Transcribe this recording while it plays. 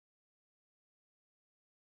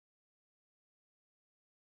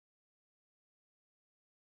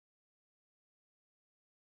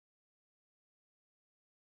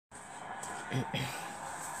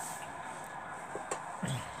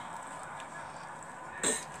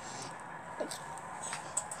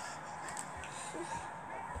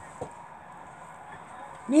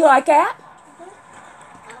You like that?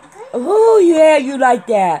 Oh, yeah, you like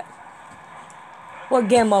that. What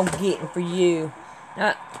Grandma getting for you?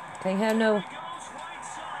 Can't have no...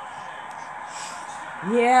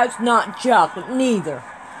 Yeah, it's not chocolate, neither.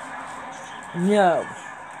 No.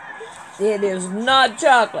 It is not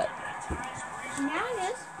chocolate. Now it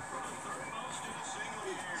is.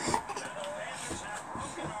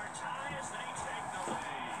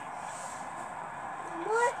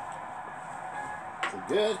 What?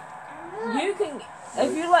 Good. You can...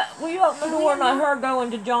 If you will you open the door and let her go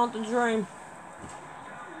into Jonathan's room?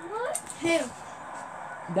 What? Who?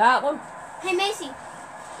 That one? Hey, Macy.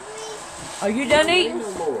 Are you done eating?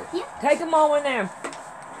 No more. Yeah. Take them all in there.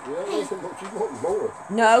 Yeah, she wants more.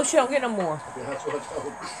 No, she don't get no more. Yeah, that's what I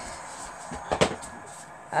told her.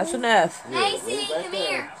 That's enough. Macy, come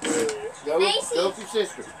here. Go, Macy. go with your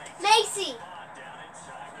sister. Macy.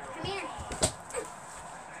 Come here.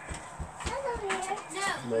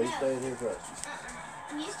 No, No, you stay in here first.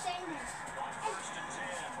 You stay in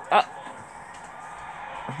there.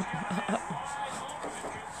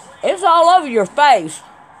 It's all over your face.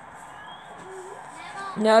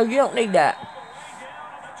 No, you don't need that.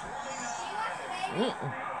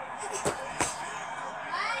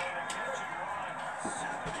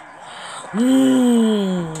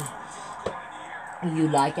 Mmm. You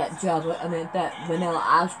like that chocolate, that vanilla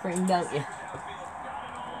ice cream, don't you?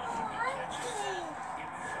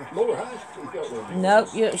 More ice cream. Nope,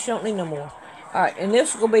 she don't need no more. Alright, and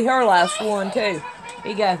this will be her last one, too.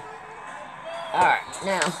 Here you go. Alright,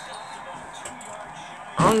 now.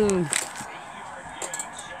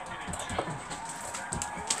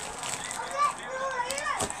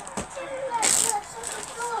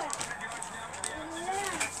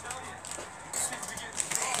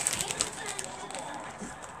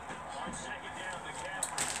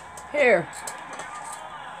 Here.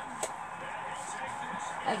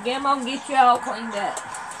 Again, I'm gonna get you all cleaned up.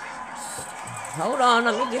 Hold on,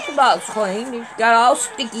 let me get the box clean. It's got all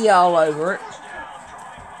sticky all over it.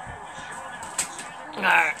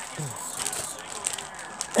 Alright.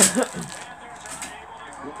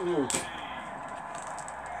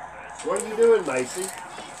 What are you doing, Macy?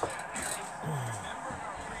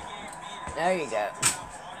 There you go.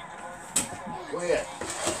 Quit.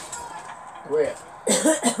 Quit.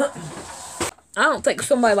 I don't think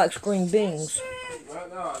somebody likes green beans. Why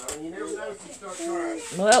not? You never know if you start trying.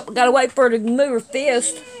 Well, we gotta wait for her to move her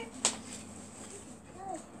fist.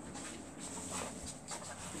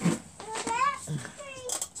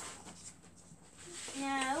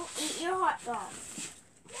 No, eat your hot dog.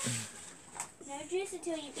 No juice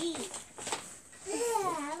until you eat.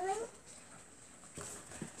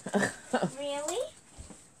 Really?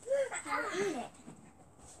 Don't eat it.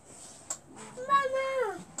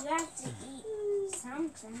 You have to eat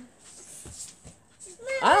something.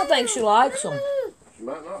 I don't think she likes them. She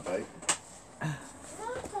might not, babe. Her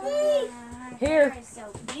Here. hair is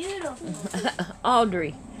so beautiful.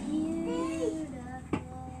 Audrey. Beautiful.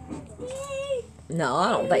 No, I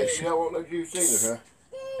don't think You she. don't want no juice either, huh?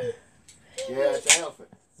 Yeah, it's an elephant.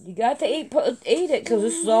 You got to eat it, because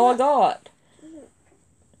this is all I got.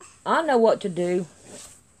 I know what to do.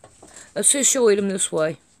 Let's see if she'll eat them this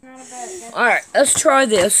way. Alright, let's try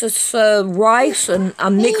this. It's rice, and I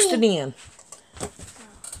mixed it in.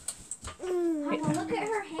 Look at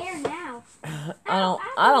her hair now.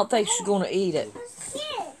 I don't think she's gonna eat it.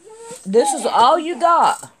 This is all you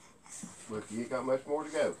got. Look, you ain't got much more to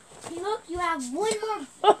go. Hey, look, you have two more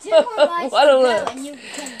bites to What a go, look. and you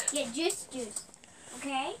can get juice.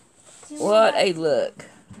 Okay? Two more What a bites. look.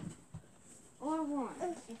 Or one,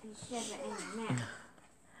 if you shove it in your mouth.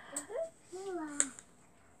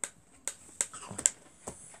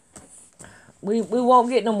 We won't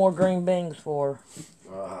get no more green beans for her.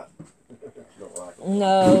 Right. Don't like it.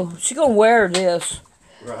 No, she's gonna wear this.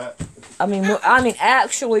 Right. I mean,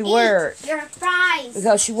 actually wear it, Eat your fries.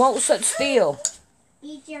 because she won't sit still.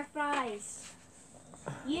 Eat your fries.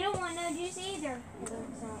 You don't want no juice either. It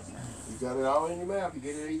looks like. You got it all in your mouth. You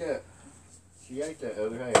get it eat up. She ate that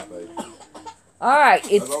other half, baby. All right,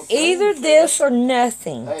 it's either this or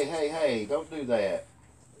nothing. Hey, don't do that.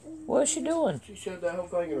 What is she doing? She shoved that whole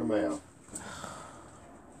thing in her mouth.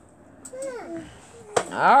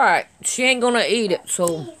 All right, she ain't gonna eat it,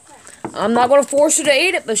 so I'm not gonna force her to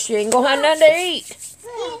eat it, but she ain't gonna have nothing to eat.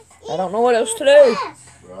 I don't know what else to do.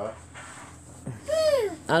 Right.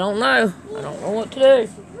 I don't know. I don't know what to do.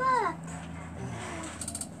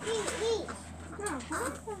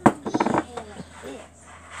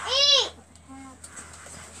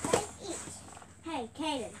 Hey,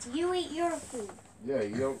 Cadence, you eat your food. Yeah,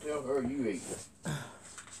 you don't tell her you eat.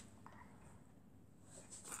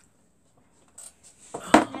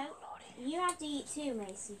 No, you have to eat too,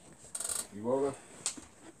 Macy. You wanna?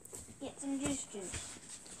 Get some juice.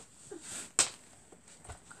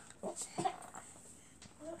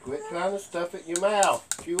 Quit trying to stuff it in your mouth.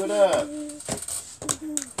 Chew it up.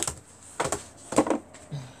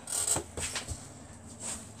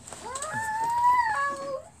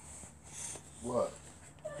 What?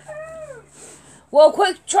 Well,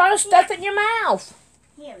 quit trying to stuff it in your mouth.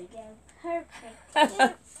 Here we go.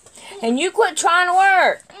 Perfect. And you quit trying to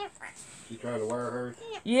work. She trying to wear hers?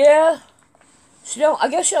 Yeah. She don't. I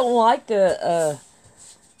guess she don't like the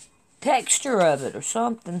texture of it or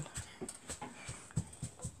something.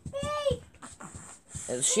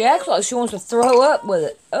 She acts like she wants to throw up with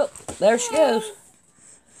it. Oh, there she goes.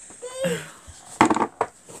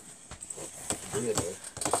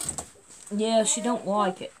 Yeah, she don't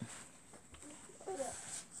like it.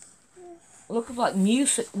 Looks like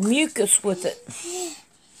mucus with it.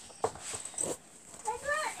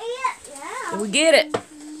 Did we get it?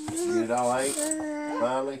 You get it all ate?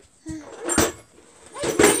 Finally?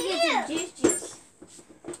 Get some juice.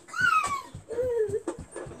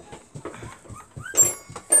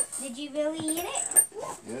 Did you really eat it?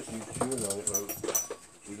 Yes, you chewing on it, but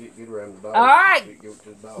you didn't get around the dog. All right. You give it to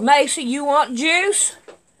the dog. Macy, you want juice?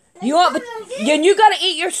 You want? Then you gotta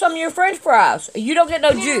eat some of your French fries. You don't get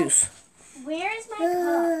no juice. Where is my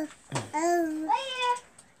cup? Where?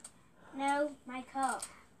 No, my cup.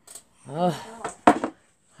 Right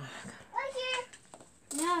here.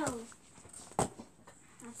 No.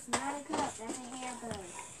 That's not a cup. That's a hair bone.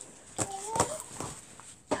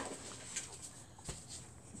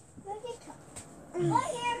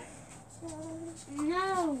 Right here.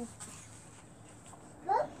 No.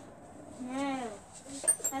 No.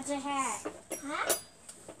 That's a hat. Hat?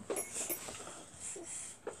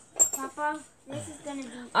 Papa, this is gonna be.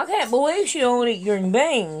 I can't believe she don't eat green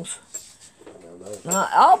beans. No.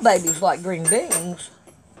 Not all babies like green beans.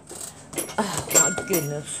 Oh my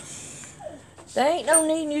goodness. There ain't no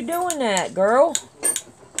need in you doing that, girl.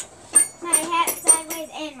 My hat sideways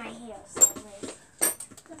and my heel sideways.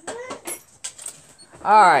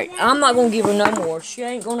 Alright, I'm not gonna give her no more. She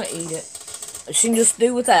ain't gonna eat it. She can just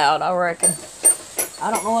do without, I reckon. I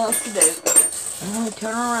don't know what else to do. I'm gonna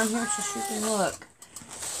turn her around here so she can look.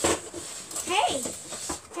 Hey!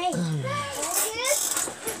 Hey!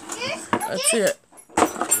 That's it.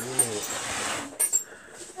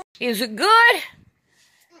 Is it good?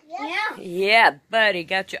 Yeah. Yeah, buddy.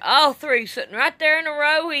 Got you all three sitting right there in a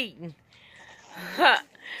row eating.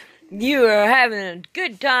 You are having a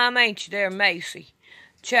good time, ain't you there, Macy?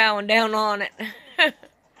 Chowing down on it.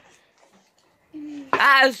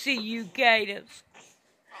 I see you, Cadence.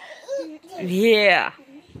 Yeah.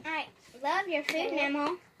 I love your food,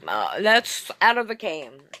 Mama. That's out of a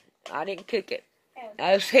can. I didn't cook it.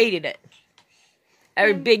 I just heated it.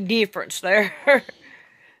 There's a big difference there.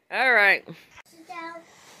 All right.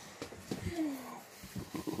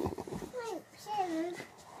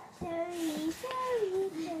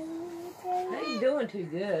 They ain't doing too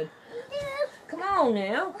good. Come on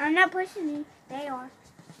now. I'm not pushing you. They are.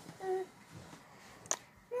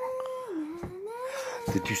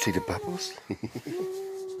 Did you see the bubbles?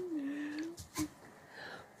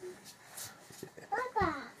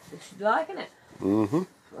 Is she liking it? Mm-hmm.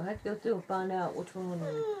 I have to go through and find out which one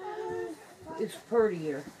is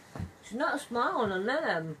prettier. She's not smiling on none of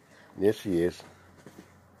them. Yes, she is.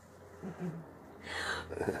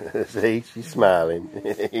 See, she's smiling.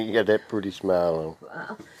 You got that pretty smile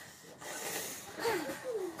on.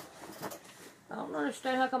 I don't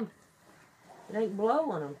understand how come it ain't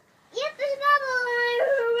blowing them. Yep, there's a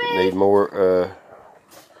bubble. Need more,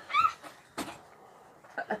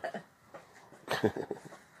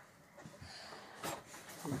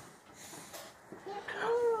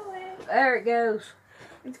 There it goes.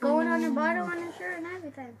 It's going on your bottle, on your shirt, and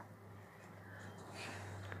everything.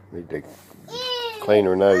 need to clean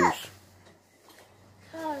her nose.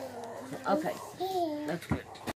 Okay, that's good.